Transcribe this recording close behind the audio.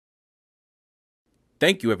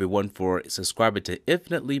Thank you everyone for subscribing to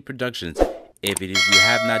Infinitely Productions. If you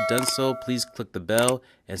have not done so, please click the bell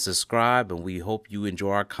and subscribe, and we hope you enjoy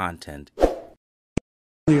our content.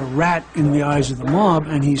 A rat in the eyes of the mob,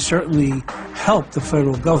 and he certainly helped the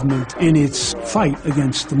federal government in its fight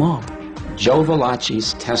against the mob. Joe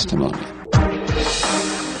Valachi's testimony.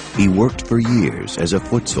 He worked for years as a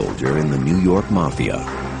foot soldier in the New York Mafia.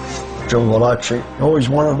 Joe Valachi always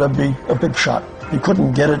wanted to be a big shot. He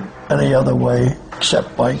couldn't get it any other way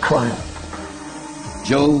except by crime.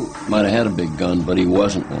 Joe might have had a big gun, but he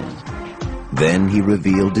wasn't one. Then he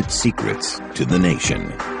revealed its secrets to the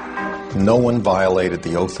nation. No one violated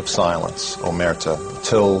the oath of silence, omerta,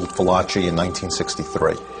 until Valachi in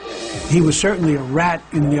 1963. He was certainly a rat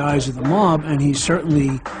in the eyes of the mob, and he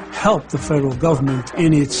certainly helped the federal government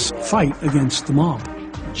in its fight against the mob.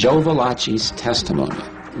 Joe Valachi's testimony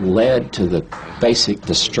led to the basic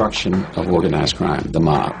destruction of organized crime, the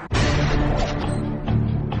mob.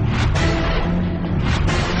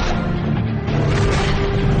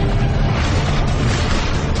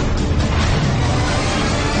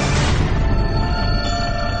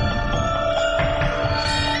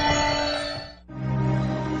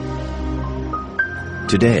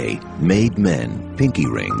 Today, made men, pinky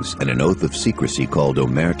rings, and an oath of secrecy called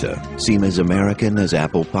omerta seem as American as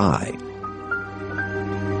apple pie.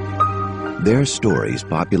 Their stories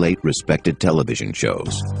populate respected television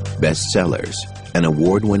shows, bestsellers, and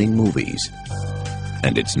award-winning movies.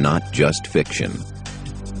 And it's not just fiction.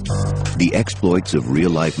 The exploits of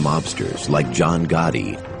real-life mobsters like John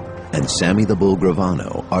Gotti and Sammy the Bull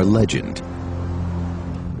Gravano are legend.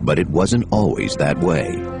 But it wasn't always that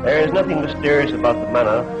way. There is nothing mysterious about the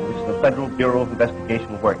manner in which the Federal Bureau of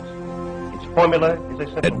Investigation works. Its formula is a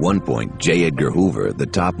simple... At one point, J. Edgar Hoover, the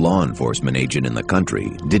top law enforcement agent in the country,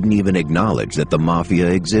 didn't even acknowledge that the Mafia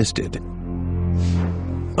existed.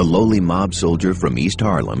 A lowly mob soldier from East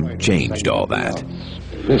Harlem changed all that.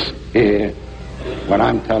 This here, what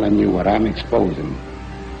I'm telling you, what I'm exposing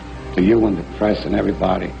to you and the press and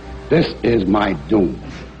everybody, this is my doom.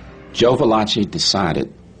 Joe Valachi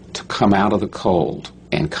decided to come out of the cold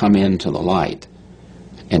and come into the light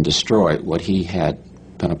and destroy what he had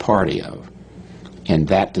been a party of. And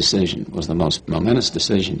that decision was the most momentous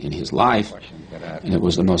decision in his life, and it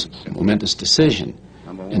was the most momentous decision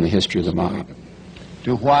in the history of the mob.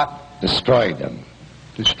 To what? Destroy them.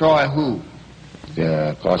 Destroy who?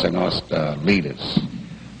 The Cosa Nostra leaders,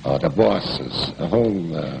 the bosses, the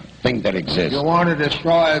whole thing that exists. You want to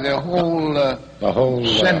destroy the whole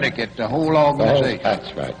syndicate, the whole organization.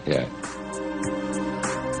 That's right, yeah.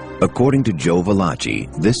 According to Joe Valachi,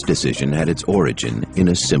 this decision had its origin in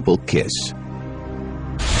a simple kiss.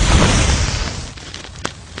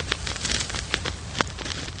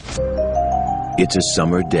 It's a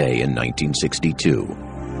summer day in 1962.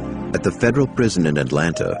 At the federal prison in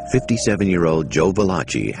Atlanta, 57-year-old Joe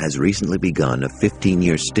Valachi has recently begun a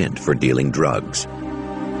 15-year stint for dealing drugs.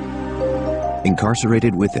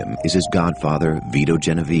 Incarcerated with him is his godfather, Vito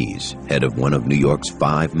Genovese, head of one of New York's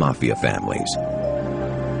 5 mafia families.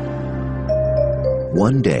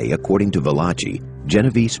 One day, according to Valachi,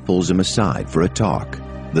 Genovese pulls him aside for a talk.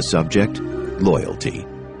 The subject, loyalty.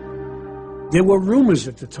 There were rumors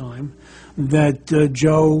at the time that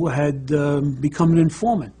Joe had become an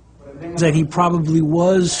informant, that he probably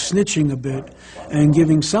was snitching a bit and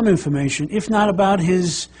giving some information, if not about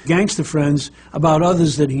his gangster friends, about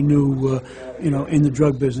others that he knew, in the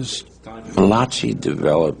drug business. Valachi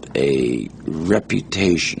developed a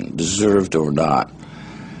reputation, deserved or not,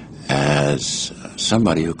 as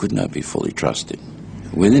somebody who could not be fully trusted.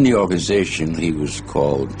 Within the organization, he was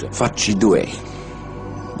called Facci Due,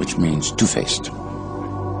 which means two-faced.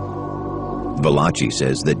 Valachi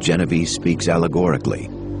says that Genovese speaks allegorically,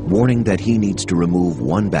 warning that he needs to remove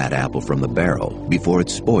one bad apple from the barrel before it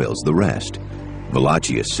spoils the rest.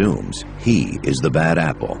 Valachi assumes he is the bad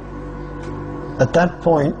apple. At that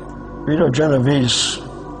point, Vito Genovese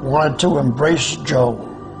wanted to embrace Joe,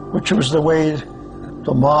 which was the way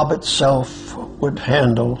the mob itself would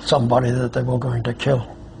handle somebody that they were going to kill.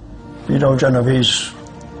 Vito Genovese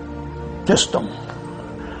kissed him,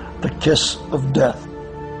 the kiss of death.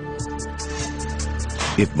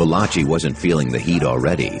 If Valachi wasn't feeling the heat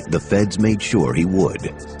already, the feds made sure he would.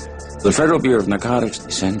 The Federal Bureau of Narcotics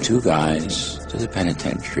send 2 guys to the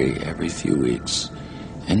penitentiary every few weeks,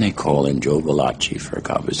 and they call in Joe Valachi for a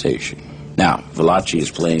conversation. Now, Valachi is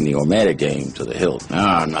playing the omerta game to the hilt. No,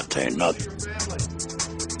 I'm not saying nothing.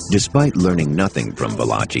 Despite learning nothing from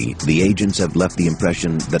Valachi, the agents have left the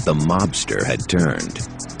impression that the mobster had turned.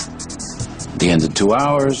 At the end of 2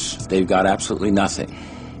 hours, they've got absolutely nothing.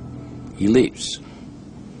 He leaves.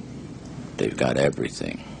 They've got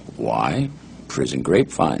everything. Why? prison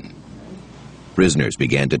grapevine. Prisoners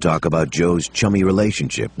began to talk about Joe's chummy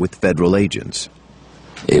relationship with federal agents.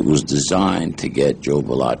 It was designed to get Joe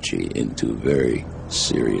Valachi into very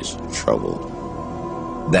serious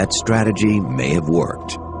trouble. That strategy may have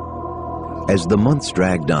worked. As the months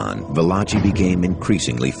dragged on, Valachi became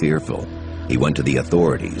increasingly fearful. He went to the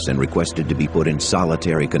authorities and requested to be put in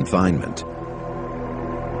solitary confinement.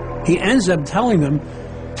 He ends up telling them,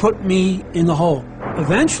 put me in the hole.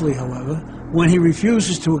 Eventually, however, when he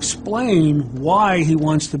refuses to explain why he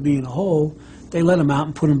wants to be in a hole, they let him out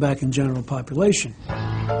and put him back in general population.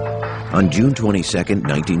 On June 22,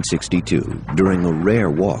 1962, during a rare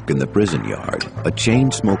walk in the prison yard, a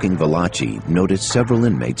chain-smoking Valachi noticed several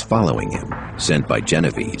inmates following him, sent by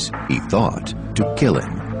Genovese, he thought, to kill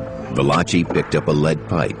him. Valachi picked up a lead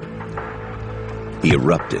pipe. He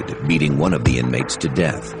erupted, beating one of the inmates to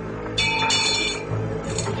death.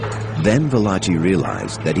 Then Valachi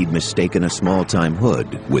realized that he'd mistaken a small-time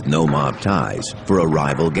hood with no mob ties for a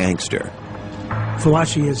rival gangster.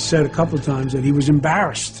 Valachi has said a couple of times that he was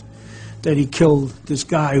embarrassed that he killed this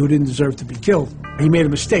guy who didn't deserve to be killed. He made a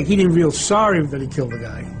mistake. He didn't feel sorry that he killed the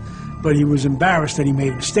guy, but he was embarrassed that he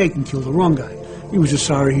made a mistake and killed the wrong guy. He was just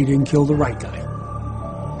sorry he didn't kill the right guy.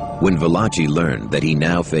 When Valachi learned that he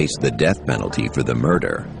now faced the death penalty for the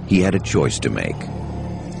murder, he had a choice to make: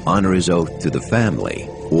 honor his oath to the family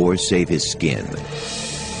or save his skin.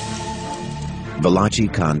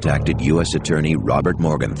 Valachi contacted U.S. Attorney Robert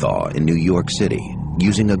Morgenthau in New York City,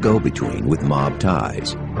 using a go-between with mob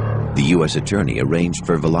ties. The U.S. Attorney arranged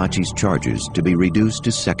for Valachi's charges to be reduced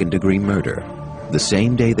to second-degree murder. The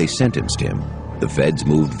same day they sentenced him, the feds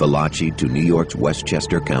moved Valachi to New York's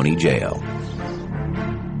Westchester County Jail.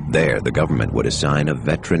 There, the government would assign a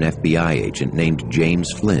veteran FBI agent named James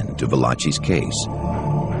Flynn to Valachi's case.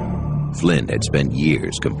 Flynn had spent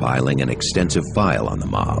years compiling an extensive file on the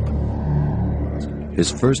mob.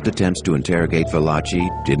 His first attempts to interrogate Valachi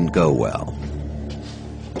didn't go well.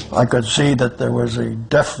 I could see that there was a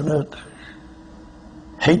definite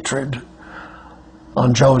hatred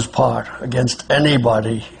on Joe's part against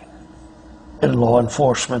anybody in law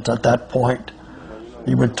enforcement at that point.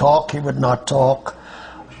 He would talk, he would not talk.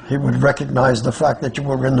 He would recognize the fact that you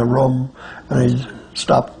were in the room, and he'd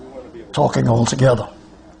stop talking altogether.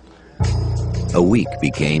 A week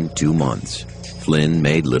became 2 months. Flynn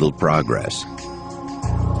made little progress.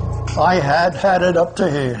 I had it up to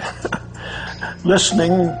here,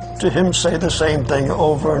 listening to him say the same thing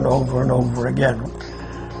over and over and over again.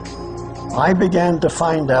 I began to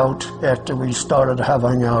find out after we started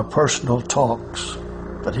having our personal talks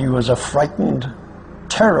that he was a frightened,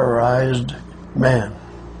 terrorized man,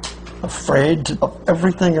 afraid of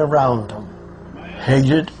everything around him,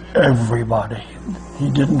 hated everybody. He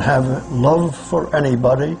didn't have love for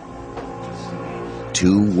anybody.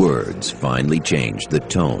 2 words finally changed the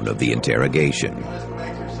tone of the interrogation.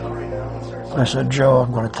 I said, Joe,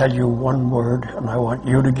 I'm going to tell you one word, and I want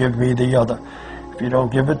you to give me the other. If you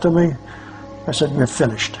don't give it to me, I said, we're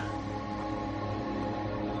finished.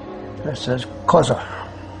 I said, Cosa.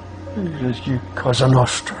 He says, Cosa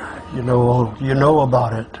Nostra. You know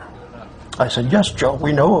about it. I said, yes, Joe,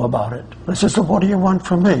 we know about it. I said, so what do you want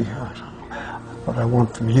from me? What I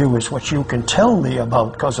want from you is what you can tell me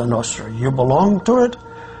about Cosa Nostra. You belong to it?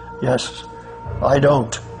 Yes. I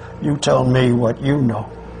don't. You tell me what you know.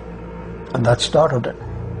 And that started it.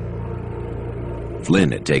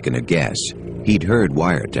 Flynn had taken a guess. He'd heard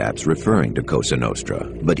wiretaps referring to Cosa Nostra,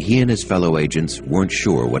 but he and his fellow agents weren't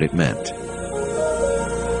sure what it meant.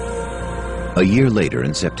 A year later,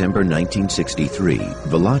 in September 1963,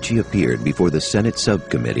 Valachi appeared before the Senate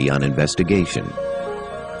Subcommittee on Investigation,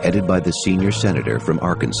 headed by the senior senator from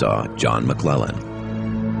Arkansas, John McClellan.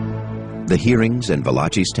 The hearings and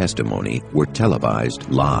Valachi's testimony were televised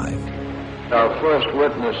live. Our first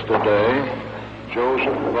witness today,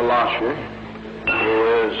 Joseph Valachi, who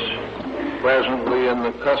is presently in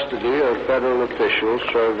the custody of federal officials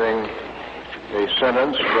serving a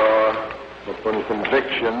sentence for upon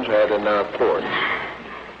convictions had in our court.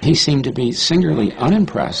 He seemed to be singularly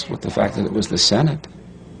unimpressed with the fact that it was the Senate.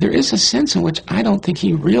 There is a sense in which I don't think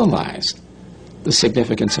he realized the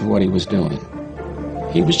significance of what he was doing.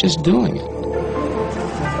 He was just doing it.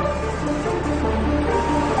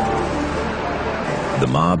 The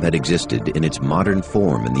mob had existed in its modern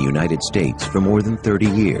form in the United States for more than 30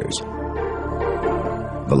 years.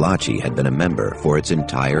 Valachi had been a member for its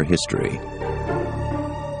entire history.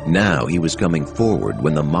 Now he was coming forward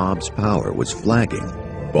when the mob's power was flagging.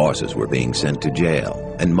 Bosses were being sent to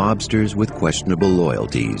jail, and mobsters with questionable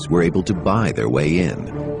loyalties were able to buy their way in.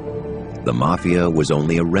 The Mafia was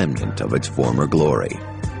only a remnant of its former glory.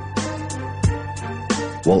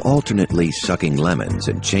 While alternately sucking lemons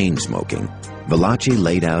and chain smoking, Valachi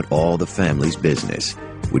laid out all the family's business,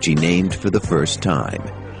 which he named for the first time.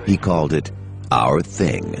 He called it Our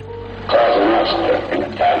Thing.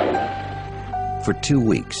 For 2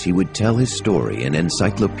 weeks, he would tell his story in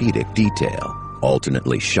encyclopedic detail,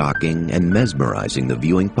 alternately shocking and mesmerizing the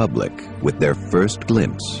viewing public with their first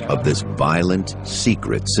glimpse of this violent,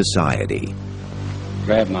 secret society.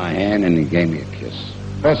 Grabbed my hand and he gave me a kiss.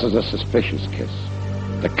 This is a suspicious kiss.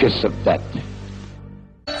 The kiss of death.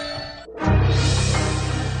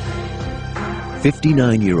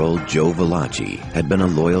 59-year-old Joe Valachi had been a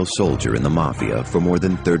loyal soldier in the Mafia for more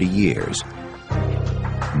than 30 years.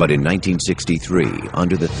 But in 1963,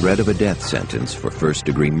 under the threat of a death sentence for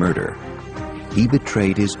first-degree murder, he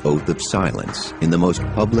betrayed his oath of silence in the most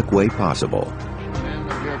public way possible,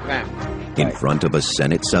 in front of a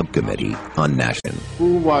Senate subcommittee on national.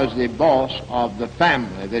 Who was the boss of the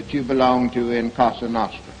family that you belonged to in Cosa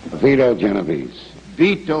Nostra? Vito Genovese.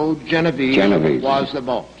 Vito Genovese was the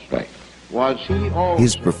boss. Right. Was he always...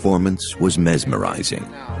 His performance was mesmerizing.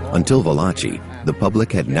 Until Valachi, the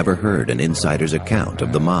public had never heard an insider's account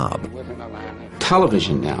of the mob.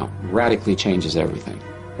 Television now radically changes everything.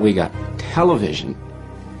 We got television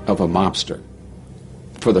of a mobster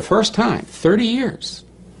for the first time, 30 years,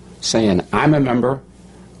 saying, I'm a member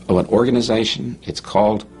of an organization. It's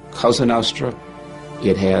called Cosa Nostra.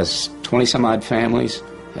 It has 20-some-odd families,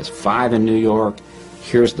 has 5 in New York.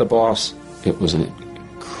 Here's the boss. It was an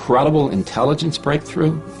incredible intelligence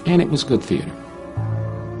breakthrough, and it was good theater.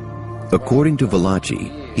 According to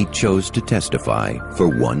Valachi, he chose to testify for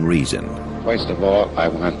one reason. First of all, I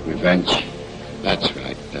want revenge. That's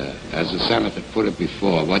right. As the senator put it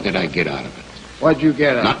before, what did I get out of it? What'd you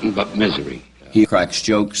get out of it? Nothing but misery. He cracks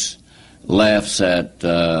jokes, laughs at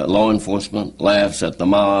law enforcement, laughs at the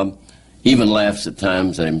mob, even laughs at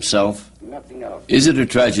times at himself. Nothing else. Is it a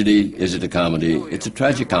tragedy? Is it a comedy? It's a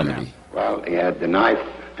tragicomedy. Well, he had the knife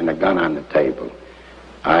and the gun on the table.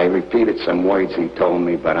 I repeated some words he told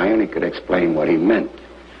me, but I only could explain what he meant.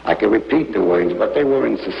 I could repeat the words, but they were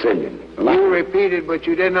in Sicilian. You repeated, but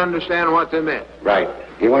you didn't understand what they meant. Right.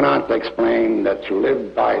 He went on to explain that you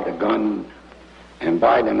lived by the gun and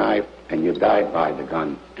by the knife, and you died by the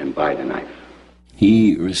gun and by the knife.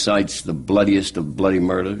 He recites the bloodiest of bloody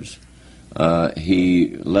murders.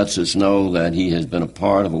 He lets us know that he has been a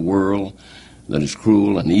part of a world that is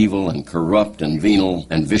cruel and evil and corrupt and venal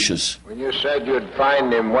and vicious. When you said you'd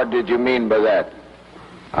find him, what did you mean by that?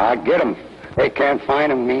 I get him. They can't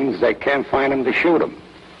find him means they can't find him to shoot him.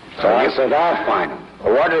 So I said, I'll find him.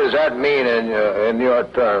 What does that mean in your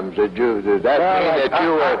terms? Does that mean that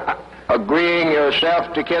you were agreeing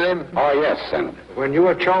yourself to kill him? Oh, yes, Senator. When you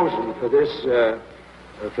were chosen for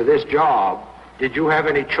this job, did you have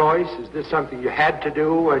any choice? Is this something you had to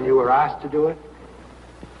do when you were asked to do it?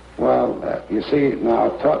 Well, you see,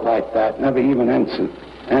 now a thought like that never even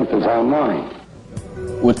enters our mind.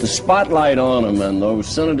 With the spotlight on him and those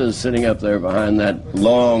senators sitting up there behind that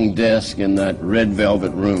long desk in that red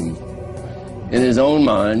velvet room, in his own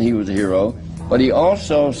mind, he was a hero, but he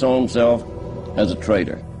also saw himself as a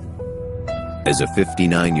traitor. As a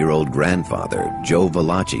 59-year-old grandfather, Joe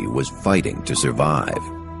Valachi was fighting to survive,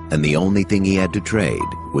 and the only thing he had to trade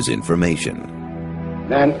was information.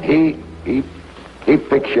 Then he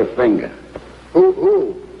picks your finger.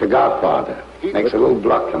 Who? The Godfather. Makes a little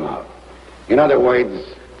blood come out. In other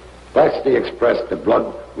words, that's to express the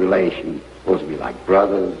blood relation. Supposed to be like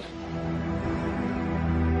brothers.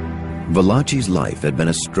 Valachi's life had been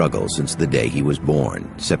a struggle since the day he was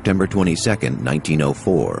born, September 22,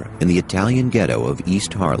 1904, in the Italian ghetto of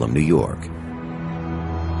East Harlem, New York.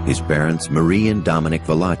 His parents, Marie and Dominic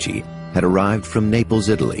Valachi, had arrived from Naples,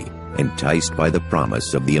 Italy, enticed by the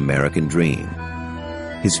promise of the American dream.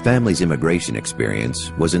 His family's immigration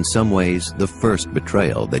experience was in some ways the first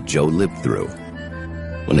betrayal that Joe lived through.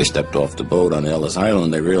 When they stepped off the boat on Ellis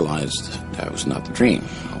Island, they realized that was not the dream.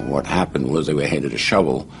 What happened was they were handed a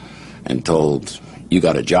shovel and told, you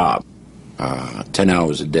got a job. 10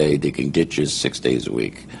 hours a day, digging ditches 6 days a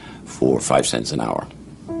week for 5 cents an hour.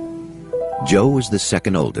 Joe was the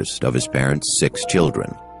second oldest of his parents' 6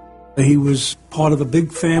 children. He was part of a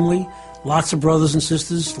big family, lots of brothers and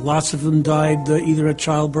sisters. Lots of them died either at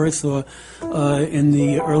childbirth or in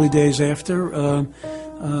the early days after.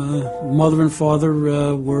 Mother and father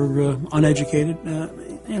were uneducated.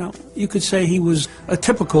 You could say he was a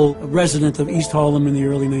typical resident of East Harlem in the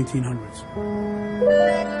early 1900s.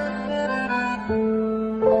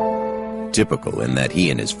 Typical in that he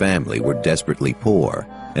and his family were desperately poor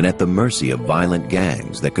and at the mercy of violent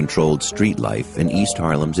gangs that controlled street life in East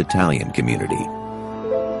Harlem's Italian community.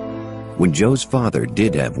 When Joe's father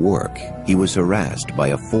did have work, he was harassed by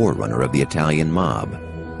a forerunner of the Italian mob,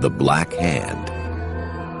 the Black Hand.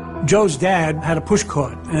 Joe's dad had a push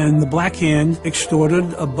cart, and the Black Hand extorted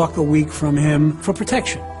 $1 a week from him for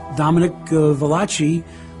protection. Dominic Valachi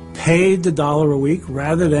paid the $1 a week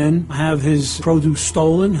rather than have his produce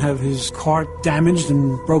stolen, have his cart damaged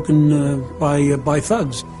and broken by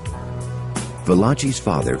thugs. Valachi's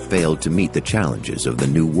father failed to meet the challenges of the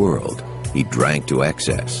new world. He drank to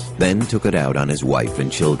excess, then took it out on his wife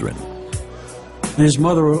and children. His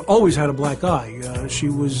mother always had a black eye. She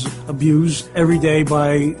was abused every day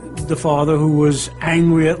by the father, who was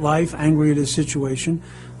angry at life, angry at his situation,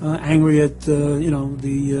 angry at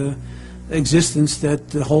the existence that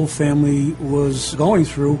the whole family was going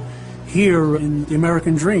through here in the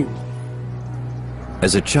American dream.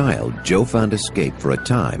 As a child, Joe found escape for a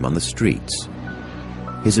time on the streets.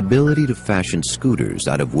 His ability to fashion scooters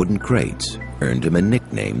out of wooden crates earned him a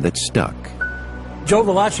nickname that stuck. Joe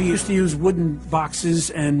Valachi used to use wooden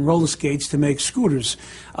boxes and roller skates to make scooters,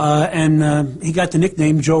 and he got the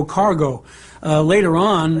nickname Joe Cargo. Later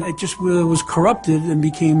on, it just was corrupted and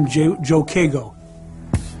became Joe Kago.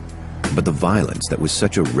 But the violence that was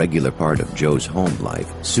such a regular part of Joe's home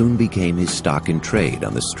life soon became his stock in trade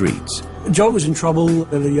on the streets. Joe was in trouble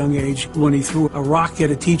at a young age when he threw a rock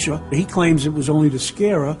at a teacher. He claims it was only to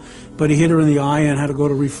scare her, but he hit her in the eye and had to go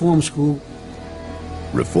to reform school.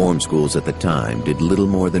 Reform schools at the time did little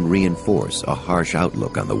more than reinforce a harsh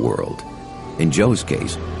outlook on the world. In Joe's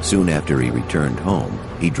case, soon after he returned home,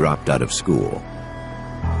 he dropped out of school.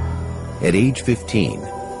 At age 15,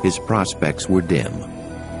 his prospects were dim.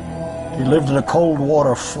 He lived in a cold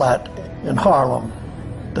water flat in Harlem.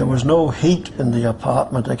 There was no heat in the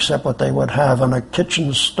apartment except what they would have on a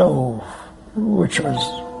kitchen stove, which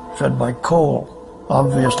was fed by coal.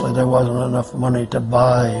 Obviously, there wasn't enough money to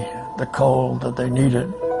buy the coal that they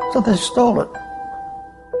needed, so they stole it.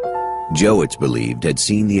 Joe, it's believed, had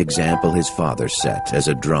seen the example his father set as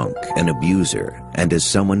a drunk, an abuser, and as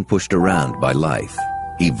someone pushed around by life.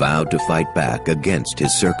 He vowed to fight back against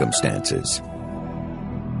his circumstances.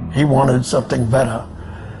 He wanted something better.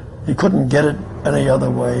 He couldn't get it any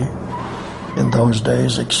other way in those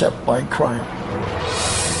days except by crime.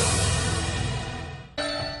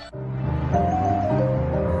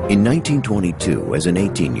 In 1922, as an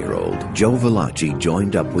 18-year-old, Joe Valachi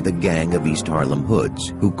joined up with a gang of East Harlem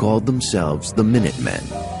hoods who called themselves the Minutemen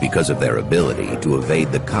because of their ability to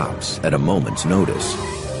evade the cops at a moment's notice.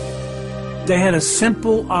 They had a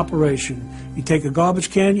simple operation. You take a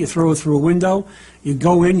garbage can, you throw it through a window, you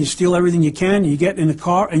go in, you steal everything you can, you get in a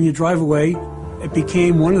car, and you drive away. It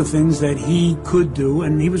became one of the things that he could do,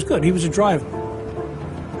 and he was good. He was a driver.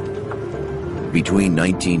 Between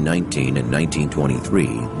 1919 and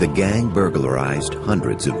 1923, the gang burglarized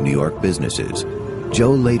hundreds of New York businesses.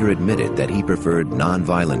 Joe later admitted that he preferred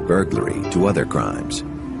nonviolent burglary to other crimes.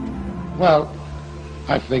 Well,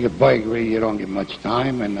 I figured burglary, you don't get much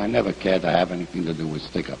time, and I never cared to have anything to do with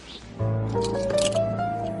stick-ups.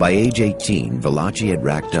 By age 18, Valachi had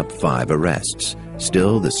racked up 5 arrests.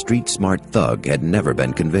 Still, the street-smart thug had never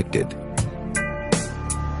been convicted.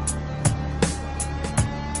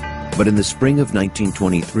 But in the spring of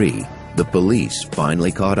 1923, the police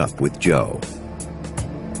finally caught up with Joe.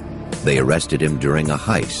 They arrested him during a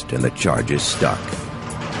heist, and the charges stuck.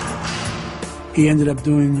 He ended up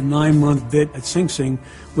doing a 9-month bit at Sing Sing,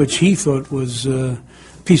 which he thought was a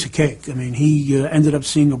piece of cake. I mean, he ended up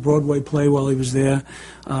seeing a Broadway play while he was there.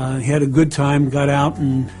 He had a good time, got out,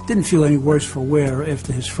 and didn't feel any worse for wear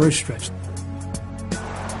after his first stretch.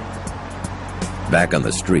 Back on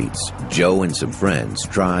the streets, Joe and some friends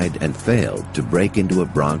tried and failed to break into a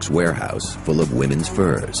Bronx warehouse full of women's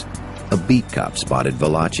furs. A beat cop spotted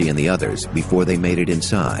Valachi and the others before they made it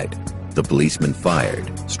inside. The policeman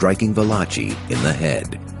fired, striking Valachi in the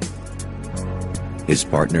head. His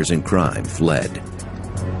partners in crime fled.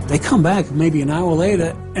 They come back maybe an hour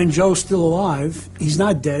later, and Joe's still alive. He's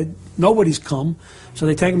not dead. Nobody's come. So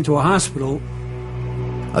they take him to a hospital.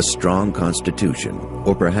 A strong constitution,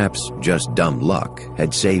 or perhaps just dumb luck,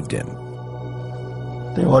 had saved him.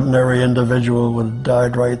 The ordinary individual would have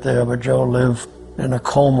died right there, but Joe lived in a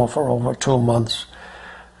coma for over 2 months.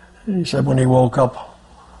 He said when he woke up,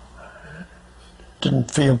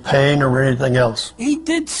 didn't feel pain or anything else. He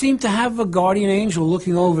did seem to have a guardian angel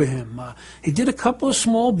looking over him. He did a couple of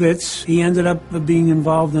small bits. He ended up being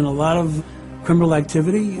involved in a lot of criminal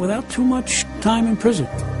activity without too much time in prison.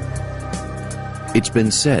 It's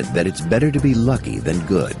been said that it's better to be lucky than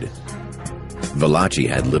good. Valachi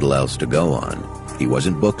had little else to go on. He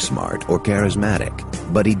wasn't book smart or charismatic,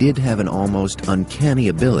 but he did have an almost uncanny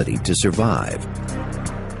ability to survive.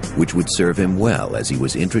 which would serve him well as he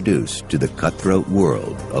was introduced to the cutthroat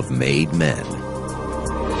world of made men.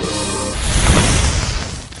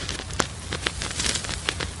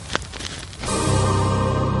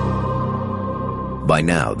 By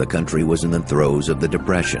now, the country was in the throes of the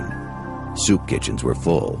Depression. Soup kitchens were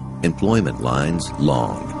full, employment lines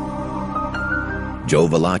long. Joe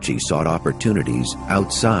Valachi sought opportunities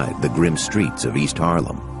outside the grim streets of East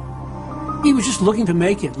Harlem. He was just looking to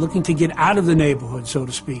make it, looking to get out of the neighborhood, so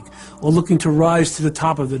to speak, or looking to rise to the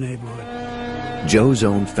top of the neighborhood. Joe's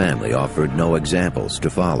own family offered no examples to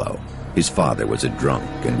follow. His father was a drunk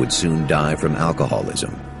and would soon die from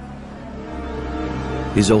alcoholism.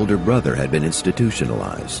 His older brother had been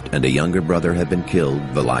institutionalized, and a younger brother had been killed,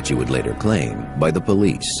 Valachi would later claim, by the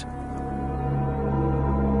police.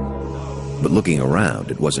 But looking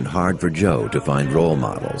around, it wasn't hard for Joe to find role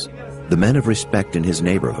models. The men of respect in his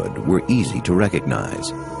neighborhood were easy to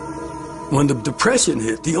recognize. When the Depression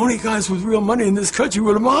hit, the only guys with real money in this country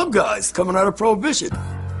were the mob guys coming out of Prohibition.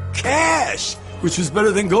 Cash, which was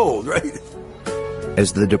better than gold, right?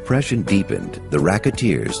 As the Depression deepened, the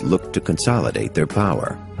racketeers looked to consolidate their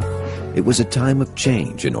power. It was a time of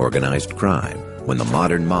change in organized crime, when the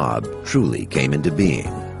modern mob truly came into being.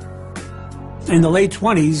 In the late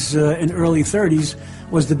 20s and early 30s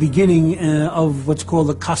was the beginning of what's called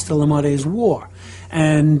the Castellamarez War.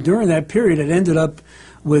 And during that period, it ended up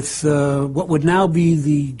with what would now be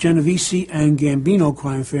the Genovese and Gambino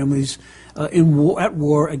crime families at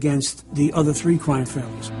war against the other three crime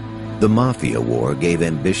families. The Mafia war gave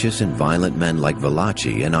ambitious and violent men like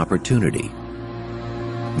Valachi an opportunity.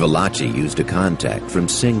 Valachi used a contact from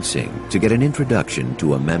Sing Sing to get an introduction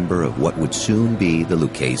to a member of what would soon be the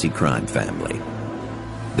Lucchese crime family.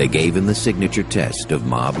 They gave him the signature test of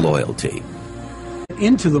mob loyalty.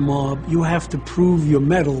 Into the mob, you have to prove your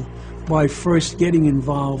mettle by first getting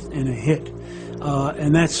involved in a hit.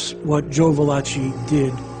 And that's what Joe Valachi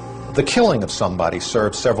did. The killing of somebody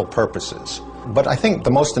serves several purposes. But I think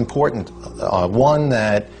the most important one,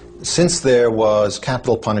 that since there was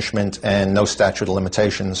capital punishment and no statute of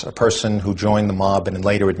limitations, a person who joined the mob and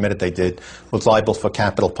later admitted they did was liable for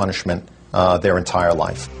capital punishment their entire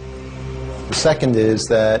life. The second is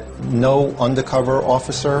that no undercover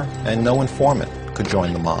officer and no informant could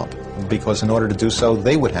join the mob, because in order to do so,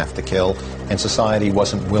 they would have to kill, and society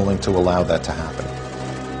wasn't willing to allow that to happen.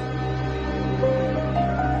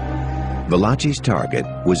 Valachi's target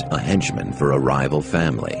was a henchman for a rival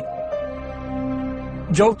family.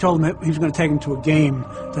 Joe told him he was going to take him to a game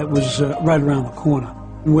that was right around the corner,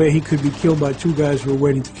 where he could be killed by two guys who were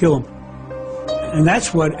waiting to kill him. And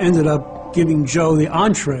that's what ended up giving Joe the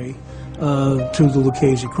entree to the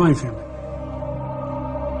Lucchese crime family.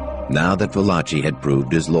 Now that Valachi had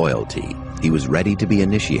proved his loyalty, he was ready to be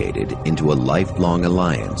initiated into a lifelong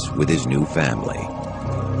alliance with his new family.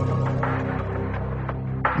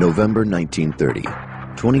 November 1930,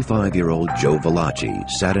 25-year-old Joe Valachi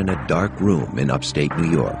sat in a dark room in upstate New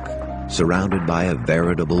York, surrounded by a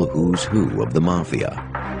veritable who's who of the Mafia.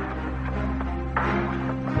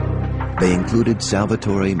 They included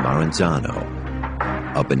Salvatore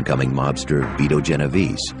Maranzano, up-and-coming mobster Vito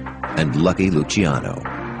Genovese, and Lucky Luciano.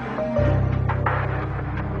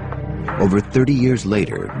 Over 30 years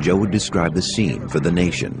later, Joe would describe the scene for the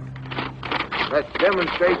nation. Let's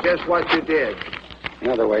demonstrate just what you did. In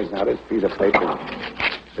other ways, now, this piece of paper,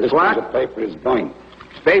 piece of paper is burnt.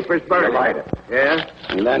 Paper's burning. You light it. Yeah?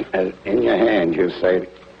 And then, in your hand, you say,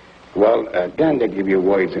 well, again, they give you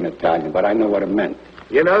words in Italian, but I know what it meant.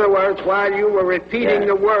 In other words, while you were repeating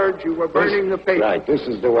the words, you were burning the paper. Right. This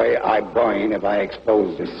is the way I burn if I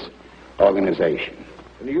expose this organization.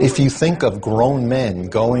 If you think of grown men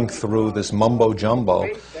going through this mumbo-jumbo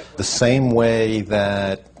the same way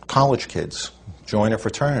that college kids join a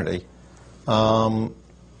fraternity,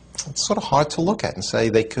 it's sort of hard to look at and say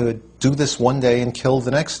they could do this one day and kill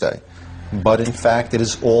the next day. But in fact, it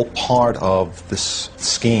is all part of this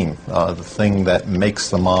scheme, the thing that makes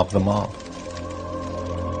the mob the mob.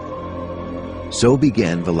 So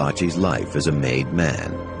began Valachi's life as a made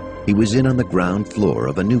man. He was in on the ground floor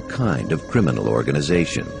of a new kind of criminal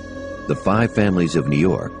organization. The five families of New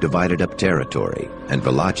York divided up territory, and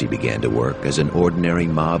Valachi began to work as an ordinary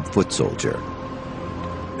mob foot soldier.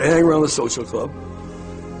 They hang around the social club.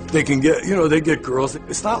 They can get, they get girls.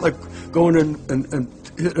 It's not like going in and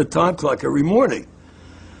hitting a time clock every morning.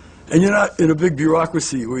 And you're not in a big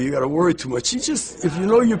bureaucracy where you got to worry too much. If you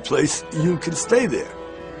know your place, you can stay there.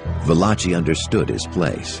 Valachi understood his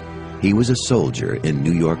place. He was a soldier in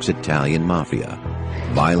New York's Italian Mafia.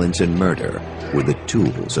 Violence and murder were the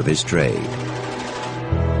tools of his trade.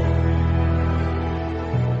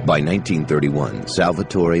 By 1931,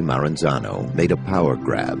 Salvatore Maranzano made a power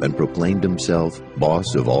grab and proclaimed himself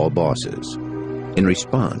boss of all bosses. In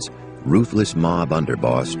response, ruthless mob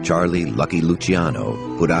underboss Charlie Lucky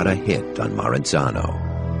Luciano put out a hit on Maranzano.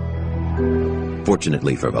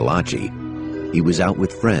 Fortunately for Valachi, he was out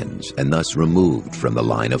with friends and thus removed from the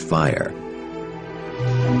line of fire.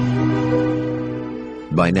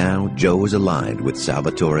 By now, Joe was aligned with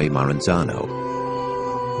Salvatore Maranzano.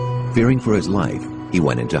 Fearing for his life, he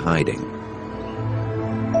went into hiding.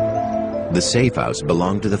 The safe house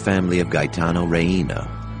belonged to the family of Gaetano Reina,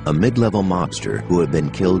 a mid-level mobster who had been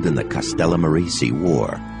killed in the Castellamarese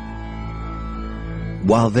War.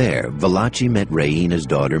 While there, Valachi met Reina's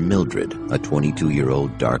daughter Mildred, a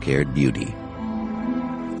 22-year-old dark-haired beauty.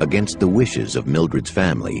 Against the wishes of Mildred's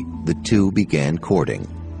family, the two began courting.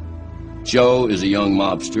 Joe is a young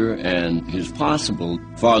mobster, and his possible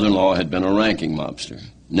father-in-law had been a ranking mobster.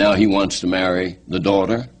 Now he wants to marry the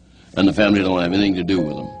daughter, and the family don't have anything to do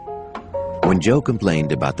with him. When Joe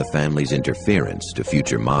complained about the family's interference to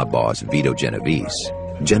future mob boss Vito Genovese,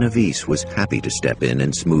 Genovese was happy to step in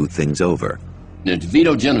and smooth things over. It's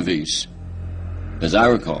Vito Genovese, as I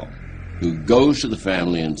recall, who goes to the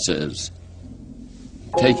family and says,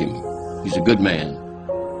 "Take him. He's a good man."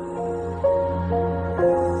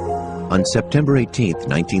 On September 18th,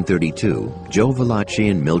 1932, Joe Valachi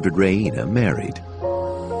and Mildred Reina married.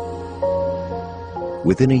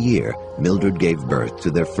 Within a year, Mildred gave birth to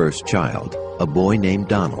their first child, a boy named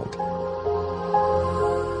Donald.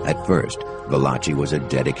 At first, Valachi was a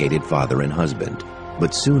dedicated father and husband,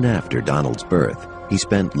 but soon after Donald's birth, he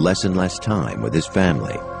spent less and less time with his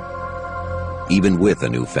family. Even with a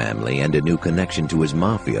new family and a new connection to his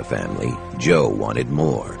Mafia family, Joe wanted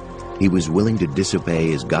more. He was willing to disobey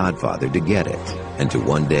his godfather to get it, and to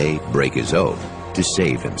one day break his oath to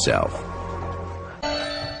save himself.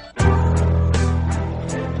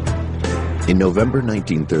 In November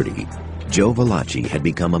 1930, Joe Valachi had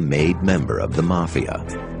become a made member of the Mafia.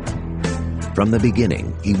 From the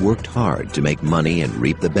beginning, he worked hard to make money and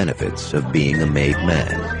reap the benefits of being a made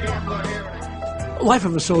man. Life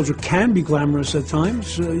of a soldier can be glamorous at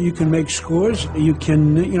times. You can make scores. You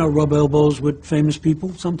can, rub elbows with famous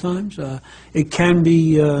people sometimes. It can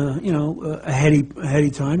be, a heady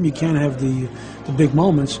time. You can have the big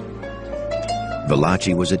moments.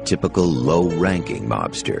 Valachi was a typical low-ranking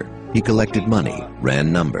mobster. He collected money,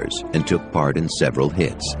 ran numbers, and took part in several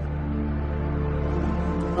hits.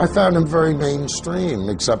 I found him very mainstream,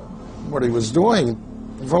 except what he was doing.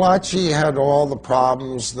 Valachi had all the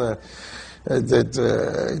problems that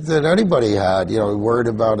anybody had. He worried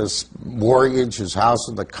about his mortgage, his house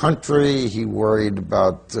in the country. He worried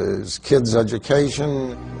about his kids'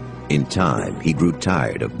 education. In time, he grew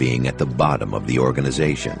tired of being at the bottom of the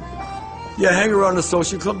organization. You hang around a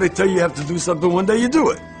social club, they tell you have to do something, one day you do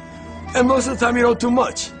it. And most of the time you don't do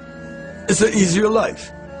much. It's an easier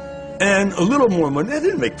life. And a little more money. They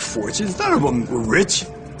didn't make fortunes. None of them were rich.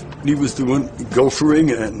 He was doing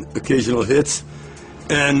gophering and occasional hits.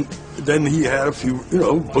 And then he had a few,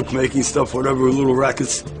 bookmaking stuff, whatever, little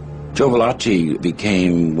rackets. Joe Valachi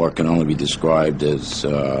became what can only be described as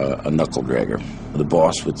a knuckle dragger. The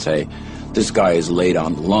boss would say, "This guy is late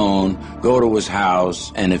on the loan, go to his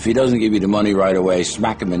house, and if he doesn't give you the money right away,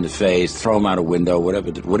 smack him in the face, throw him out a window,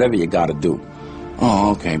 whatever you got to do."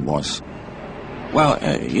 "Oh, okay, boss." Well,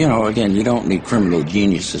 again, you don't need criminal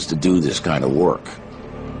geniuses to do this kind of work.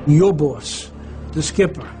 Your boss, the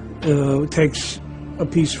skipper, takes a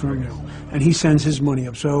piece from you, and he sends his money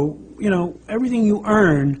up. So, everything you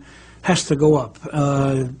earn has to go up.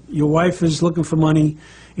 Your wife is looking for money.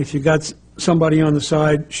 If you got somebody on the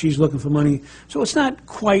side, she's looking for money. So it's not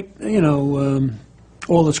quite,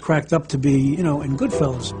 all it's cracked up to be, in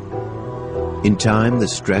Goodfellas. In time, the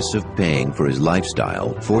stress of paying for his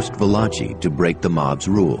lifestyle forced Valachi to break the mob's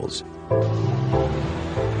rules.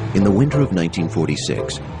 In the winter of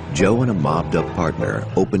 1946, Joe and a mobbed-up partner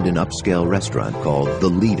opened an upscale restaurant called The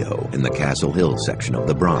Lido in the Castle Hill section of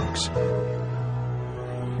the Bronx.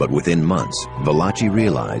 But within months, Valachi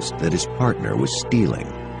realized that his partner was stealing.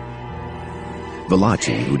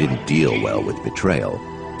 Valachi, who didn't deal well with betrayal,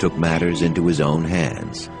 took matters into his own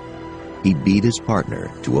hands. He beat his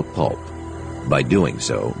partner to a pulp. By doing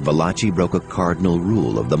so, Valachi broke a cardinal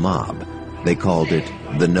rule of the mob. They called it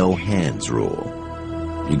the no hands rule.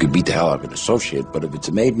 You could beat the hell out of an associate, but if it's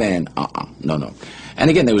a made man, no. And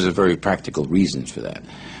again, there was a very practical reasons for that.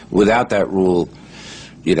 Without that rule,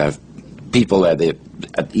 you'd have people at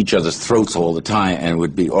each other's throats all the time, and it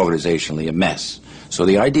would be organizationally a mess. So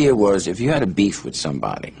the idea was, if you had a beef with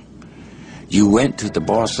somebody, you went to the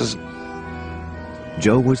bosses.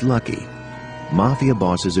 Joe was lucky. Mafia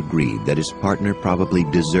bosses agreed that his partner probably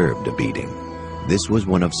deserved a beating. This was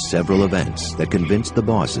one of several events that convinced the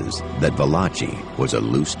bosses that Valachi was a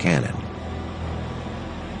loose cannon.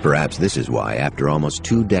 Perhaps this is why, after almost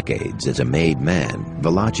 2 decades as a made man,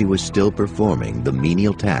 Valachi was still performing the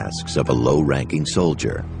menial tasks of a low-ranking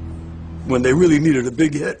soldier. When they really needed a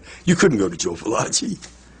big hit, you couldn't go to Joe Valachi.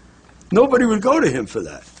 Nobody would go to him for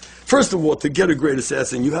that. First of all, to get a great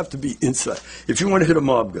assassin, you have to be inside. If you want to hit a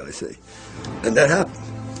mob guy, say, and that happened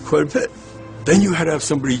quite a bit, then you had to have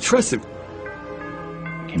somebody you trusted.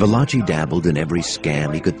 Valachi dabbled in every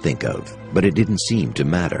scam he could think of, but it didn't seem to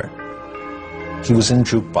matter. He was in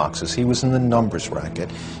jukeboxes. He was in the numbers racket.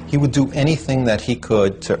 He would do anything that he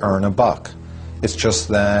could to earn a buck. It's just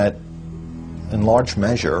that, in large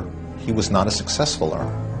measure, he was not a successful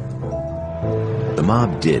earner. The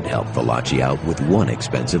mob did help Valachi out with one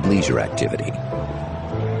expensive leisure activity.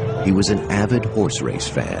 He was an avid horse race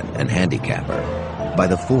fan and handicapper. By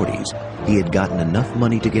the 40s, he had gotten enough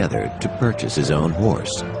money together to purchase his own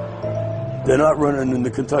horse. They're not running in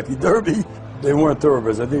the Kentucky Derby. They weren't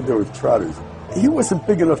thoroughbreds. I think they were trotters. He wasn't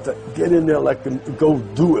big enough to get in there like and go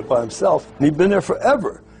do it by himself. And he'd been there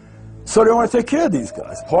forever. So they want to take care of these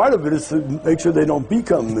guys. Part of it is to make sure they don't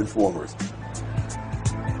become informers.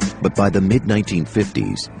 But by the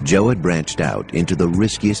mid-1950s, Joe had branched out into the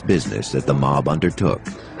riskiest business that the mob undertook,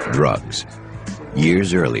 drugs.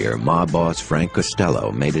 Years earlier, mob boss Frank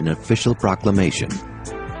Costello made an official proclamation.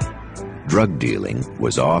 Drug dealing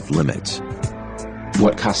was off limits.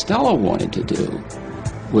 What Costello wanted to do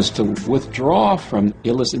was to withdraw from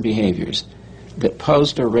illicit behaviors that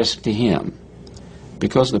posed a risk to him.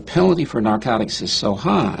 Because the penalty for narcotics is so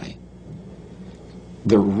high,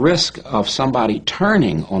 the risk of somebody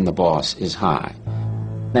turning on the boss is high.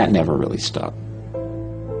 That never really stuck.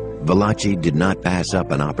 Valachi did not pass up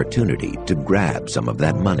an opportunity to grab some of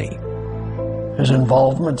that money. His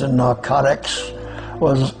involvement in narcotics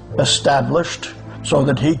was established so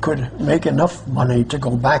that he could make enough money to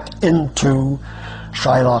go back into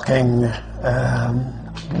shylocking,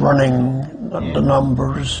 running the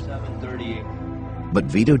numbers. But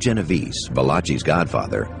Vito Genovese, Valachi's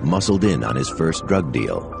godfather, muscled in on his first drug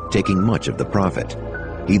deal, taking much of the profit.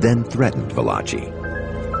 He then threatened Valachi.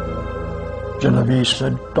 Genovese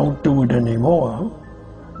said, "Don't do it anymore."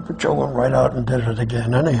 But Joe went right out and did it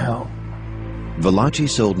again anyhow. Valachi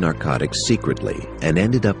sold narcotics secretly and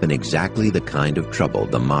ended up in exactly the kind of trouble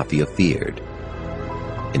the Mafia feared.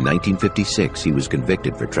 In 1956, he was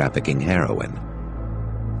convicted for trafficking heroin.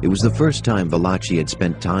 It was the first time Valachi had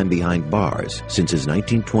spent time behind bars since his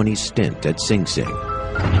 1920s stint at Sing Sing.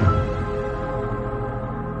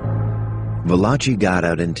 Valachi got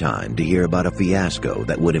out in time to hear about a fiasco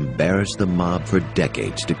that would embarrass the mob for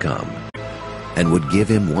decades to come and would give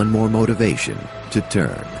him one more motivation to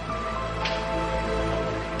turn.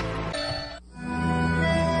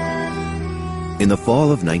 In the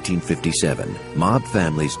fall of 1957, mob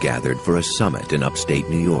families gathered for a summit in upstate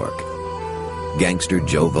New York. Gangster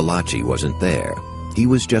Joe Valachi wasn't there. He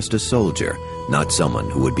was just a soldier, not someone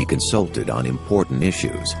who would be consulted on important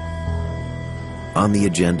issues. On the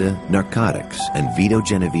agenda, narcotics and Vito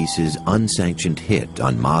Genovese's unsanctioned hit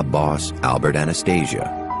on mob boss Albert Anastasia.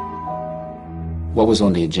 What was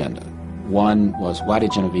on the agenda? One was, why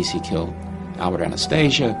did Genovese kill Albert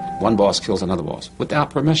Anastasia? One boss kills another boss without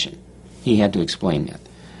permission. He had to explain that.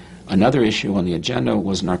 Another issue on the agenda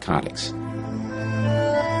was narcotics.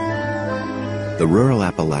 The rural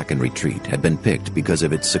Appalachian retreat had been picked because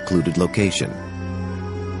of its secluded location.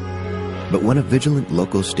 But when a vigilant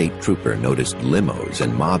local state trooper noticed limos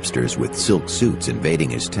and mobsters with silk suits invading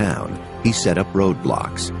his town, he set up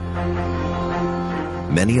roadblocks.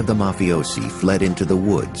 Many of the mafiosi fled into the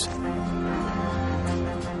woods.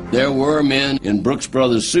 There were men in Brooks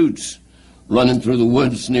Brothers suits running through the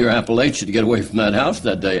woods near Appalachia to get away from that house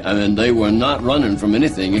that day. I mean, they were not running from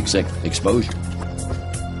anything except exposure.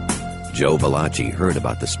 Joe Valachi heard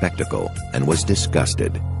about the spectacle and was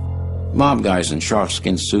disgusted. Mob guys in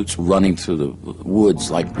sharkskin suits running through the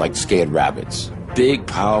woods like scared rabbits. Big,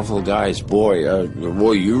 powerful guys. Boy,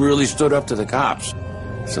 you really stood up to the cops.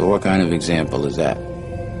 So what kind of example is that?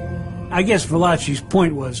 I guess Valachi's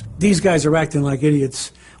point was, these guys are acting like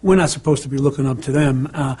idiots. We're not supposed to be looking up to them.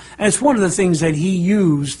 And it's one of the things that he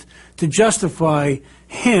used to justify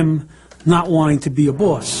him not wanting to be a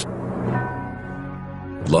boss.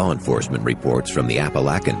 Law enforcement reports from the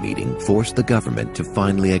Appalachian meeting forced the government to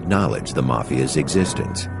finally acknowledge the Mafia's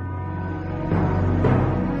existence.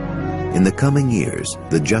 In the coming years,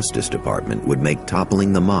 the Justice Department would make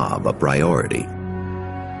toppling the mob a priority.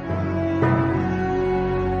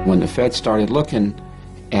 When the Fed started looking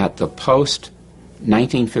at the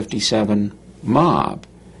post-1957 mob,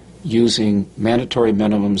 using mandatory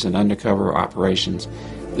minimums and undercover operations,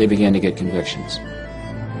 they began to get convictions.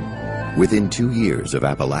 Within 2 years of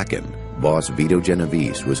Appalachian, boss Vito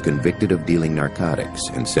Genovese was convicted of dealing narcotics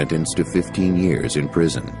and sentenced to 15 years in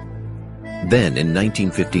prison. Then, in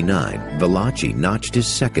 1959, Valachi notched his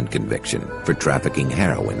second conviction for trafficking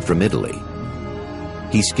heroin from Italy.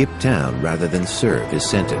 He skipped town rather than serve his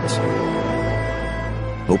sentence.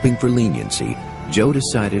 Hoping for leniency, Joe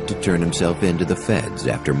decided to turn himself in to the feds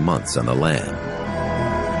after months on the lam.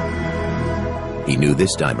 He knew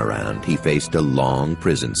this time around he faced a long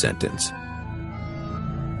prison sentence.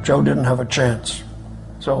 Joe didn't have a chance.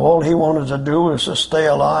 So all he wanted to do was to stay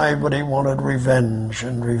alive, but he wanted revenge,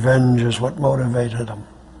 and revenge is what motivated him.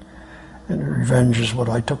 And revenge is what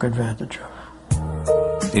I took advantage of.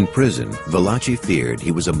 In prison, Valachi feared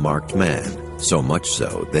he was a marked man, so much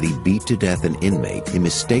so that he beat to death an inmate he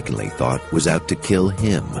mistakenly thought was out to kill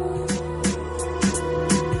him.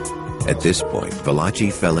 At this point,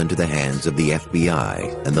 Valachi fell into the hands of the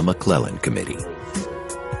FBI and the McClellan Committee.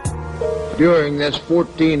 During this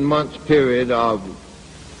 14-month period of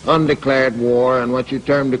undeclared war and what you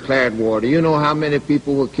term declared war, do you know how many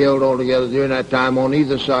people were killed altogether during that time on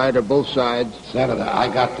either side or both sides? Senator, I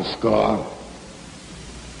got the score.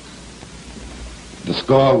 The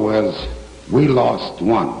score was we lost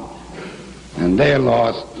 1, and they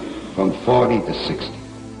lost from 40 to 60.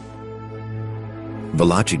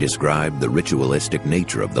 Valachi described the ritualistic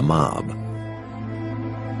nature of the mob.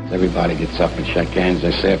 Everybody gets up and shake hands.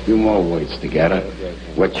 They say a few more words together,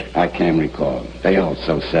 which I can't recall. They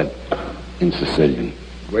also said in Sicilian.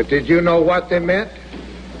 But did you know what they meant?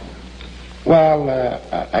 Well,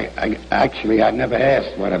 I never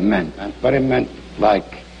asked what it meant, but it meant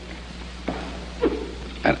like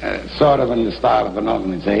sort of in the style of an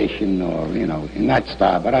organization, or in that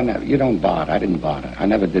style. But you don't bother. I didn't bother. I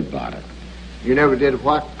never did bother. You never did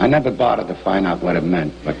what? I never bothered to find out what it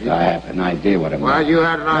meant, but I have an idea what it meant. Well, you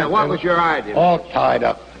had an idea. What was your idea? All tied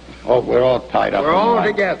up. Oh, we're all tied up. We're all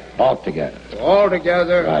together. All together. All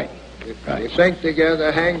together. Right. You sink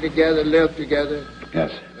together, hang together, live together.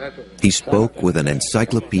 Yes. He spoke with an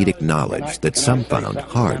encyclopedic knowledge that some found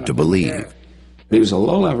hard to believe. He was a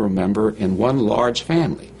low-level member in one large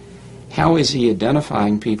family. How is he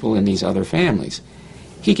identifying people in these other families?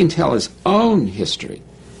 He can tell his own history.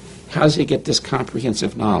 How does he get this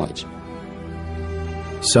comprehensive knowledge?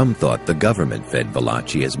 Some thought the government fed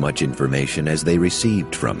Valachi as much information as they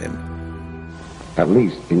received from him. At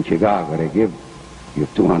least in Chicago, they give you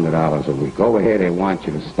 $200 a week. Over here, they want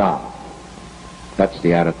you to stop. That's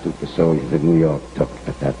the attitude the soldiers in New York took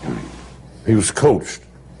at that time. He was coached,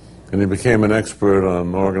 and he became an expert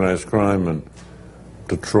on organized crime in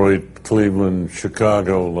Detroit, Cleveland,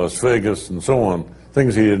 Chicago, Las Vegas, and so on,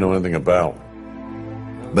 things he didn't know anything about.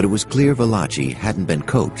 But it was clear Valachi hadn't been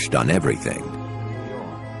coached on everything.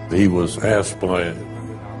 He was asked by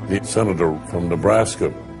the senator from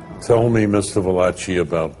Nebraska, tell me, Mr. Valachi,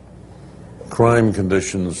 about crime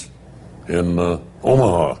conditions in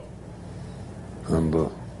Omaha. And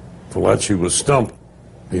Valachi was stumped.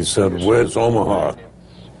 He said, where's Omaha?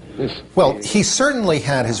 Well, he certainly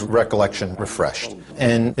had his recollection refreshed,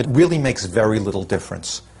 and it really makes very little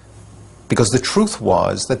difference. Because the truth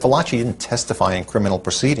was that Valachi didn't testify in criminal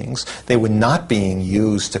proceedings. They were not being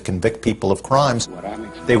used to convict people of crimes.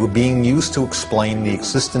 They were being used to explain the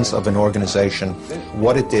existence of an organization,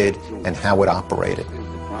 what it did, and how it operated.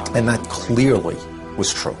 And that clearly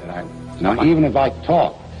was true. Now, even if I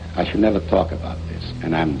talk, I should never talk about this,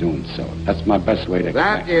 and I'm doing so. That's my best way to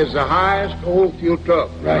That is the highest oath you took.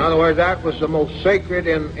 Right. In other words, that was the most sacred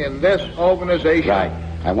in this organization. Right.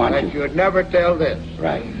 I want that you would never tell this.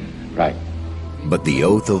 Right. Right. But the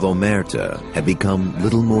oath of Omerta had become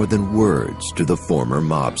little more than words to the former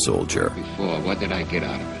mob soldier. Before, what did I get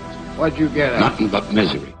out of it? What'd you get out of it? Nothing but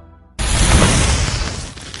misery.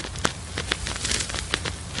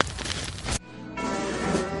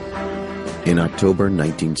 In October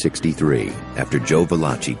 1963, after Joe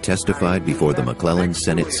Valachi testified before the McClellan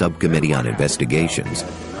Senate Subcommittee on Investigations,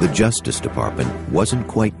 the Justice Department wasn't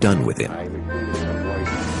quite done with him.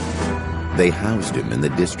 They housed him in the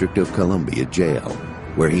District of Columbia jail,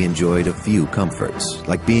 where he enjoyed a few comforts,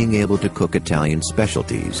 like being able to cook Italian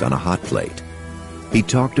specialties on a hot plate. He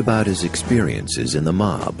talked about his experiences in the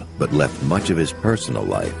mob, but left much of his personal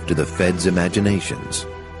life to the feds' imaginations.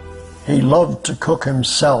 He loved to cook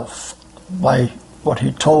himself, by what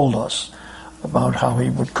he told us about how he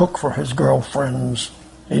would cook for his girlfriends.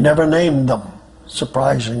 He never named them,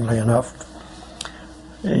 surprisingly enough.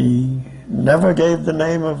 He never gave the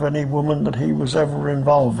name of any woman that he was ever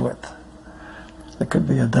involved with that could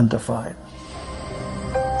be identified.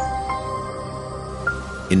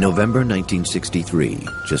 In November 1963,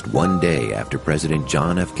 just one day after President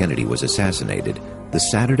John F. Kennedy was assassinated, the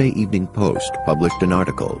Saturday Evening Post published an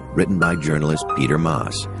article written by journalist Peter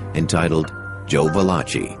Maas entitled Joe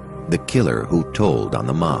Valachi, the Killer Who Told on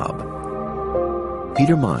the Mob.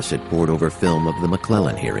 Peter Maas had pored over film of the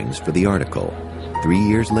McClellan hearings for the article. 3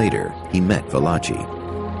 years later, he met Valachi.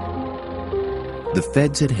 The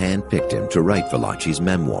feds had handpicked him to write Valachi's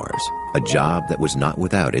memoirs, a job that was not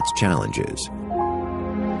without its challenges.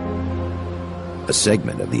 A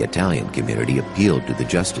segment of the Italian community appealed to the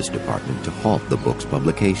Justice Department to halt the book's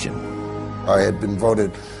publication. I had been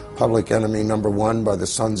voted public enemy #1 by the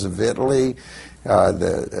Sons of Italy,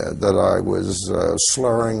 that I was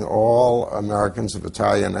slurring all Americans of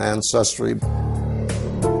Italian ancestry.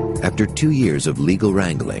 After 2 years of legal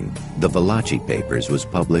wrangling, the Valachi Papers was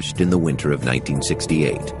published in the winter of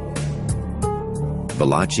 1968.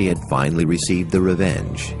 Valachi had finally received the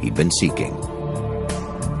revenge he'd been seeking.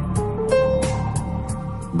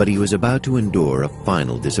 But he was about to endure a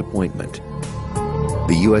final disappointment.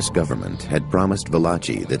 The U.S. government had promised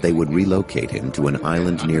Valachi that they would relocate him to an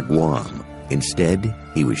island near Guam. Instead,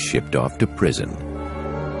 he was shipped off to prison.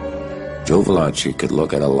 Joe Valachi could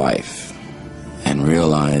look at a life and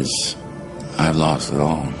realize, I've lost it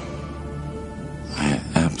all. I had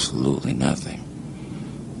absolutely nothing.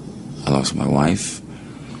 I lost my wife.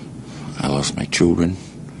 I lost my children.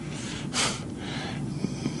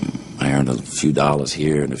 I earned a few dollars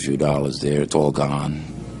here and a few dollars there. It's all gone.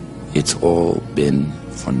 It's all been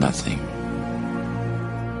for nothing.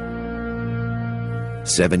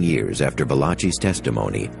 7 years after Valachi's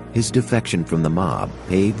testimony, his defection from the mob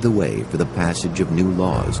paved the way for the passage of new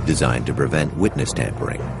laws designed to prevent witness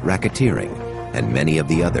tampering, racketeering, and many of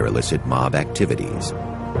the other illicit mob activities.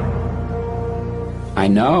 I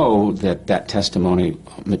know that that testimony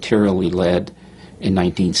materially led in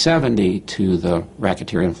 1970 to the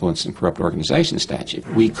Racketeer Influence and Corrupt Organization statute.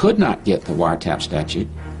 We could not get the wiretap statute,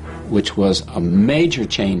 which was a major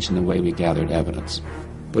change in the way we gathered evidence.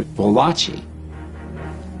 But Valachi,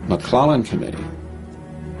 McClellan Committee,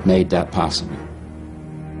 made that possible.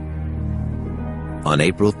 On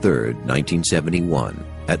April 3, 1971,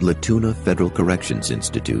 at La Tuna Federal Corrections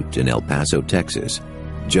Institute in El Paso, Texas,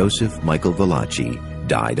 Joseph Michael Valachi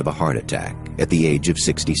died of a heart attack at the age of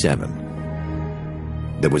 67.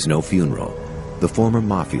 There was no funeral. The former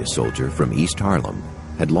Mafia soldier from East Harlem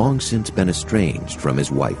had long since been estranged from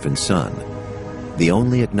his wife and son. The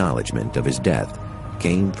only acknowledgement of his death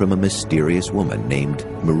came from a mysterious woman named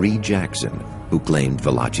Marie Jackson, who claimed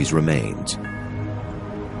Valachi's remains.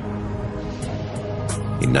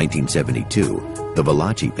 In 1972, The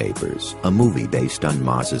Valachi Papers, a movie based on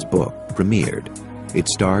Maas's book, premiered. It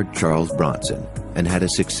starred Charles Bronson and had a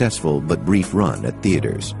successful but brief run at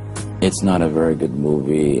theaters. It's not a very good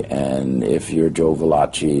movie, and if you're Joe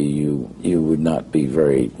Valachi, you would not be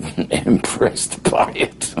very impressed by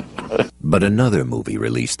it. But another movie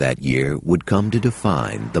released that year would come to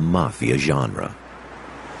define the Mafia genre.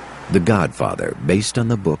 The Godfather, based on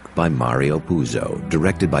the book by Mario Puzo,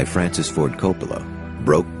 directed by Francis Ford Coppola,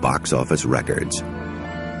 broke box office records.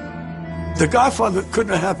 The Godfather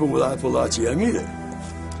couldn't have happened without Valachi. I mean,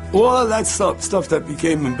 all of that stuff that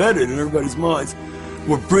became embedded in everybody's minds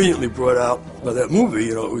were brilliantly brought out by that movie.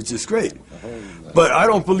 You know, it was just great. But I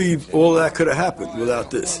don't believe all that could have happened without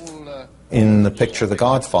this. In the picture The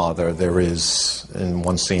Godfather, there is, in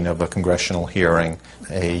one scene of a congressional hearing,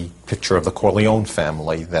 a picture of the Corleone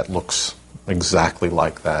family that looks exactly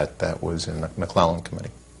like that was in the McClellan Committee.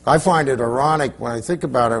 I find it ironic when I think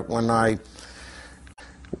about it. When I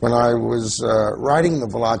was writing the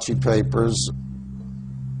Valachi Papers,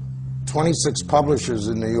 26 publishers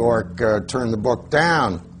in New York turned the book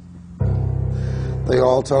down. They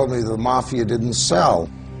all told me the Mafia didn't sell.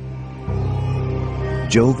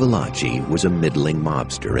 Joe Valachi was a middling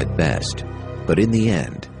mobster at best, but in the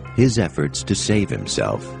end, his efforts to save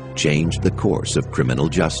himself changed the course of criminal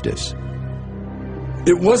justice.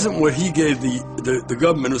 It wasn't what he gave the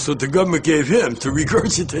government, it's what the government gave him to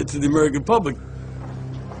regurgitate to the American public.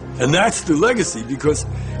 And that's the legacy, because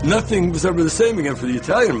nothing was ever the same again for the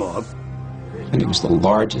Italian mob. And it was the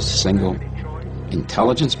largest single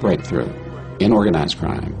intelligence breakthrough in organized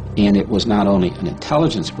crime. And it was not only an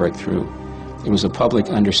intelligence breakthrough, it was a public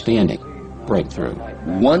understanding breakthrough.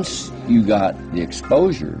 Once you got the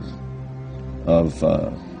exposure of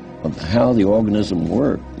how the organism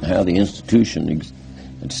worked, how the institution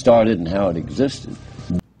had started and how it existed.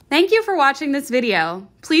 Thank you for watching this video.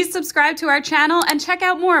 Please subscribe to our channel and check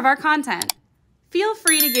out more of our content. Feel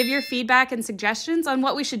free to give your feedback and suggestions on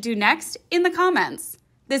what we should do next in the comments.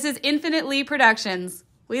 This is Infinite Lee Productions.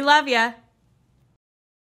 We love ya.